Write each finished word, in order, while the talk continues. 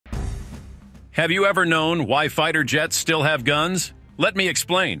Have you ever known why fighter jets still have guns? Let me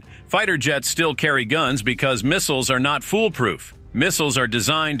explain. Fighter jets still carry guns because missiles are not foolproof. Missiles are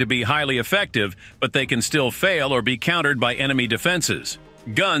designed to be highly effective, but they can still fail or be countered by enemy defenses.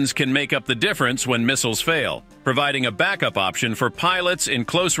 Guns can make up the difference when missiles fail, providing a backup option for pilots in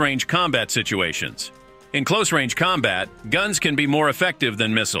close-range combat situations. In close-range combat, guns can be more effective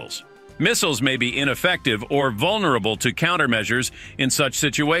than missiles. Missiles may be ineffective or vulnerable to countermeasures in such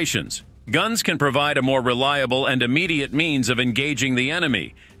situations. Guns can provide a more reliable and immediate means of engaging the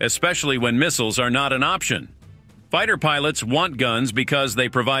enemy, especially when missiles are not an option. Fighter pilots want guns because they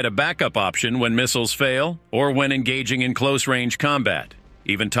provide a backup option when missiles fail or when engaging in close-range combat.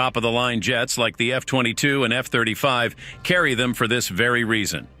 Even top-of-the-line jets like the F-22 and F-35 carry them for this very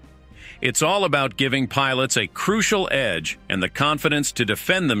reason. It's all about giving pilots a crucial edge and the confidence to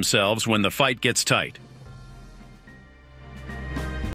defend themselves when the fight gets tight.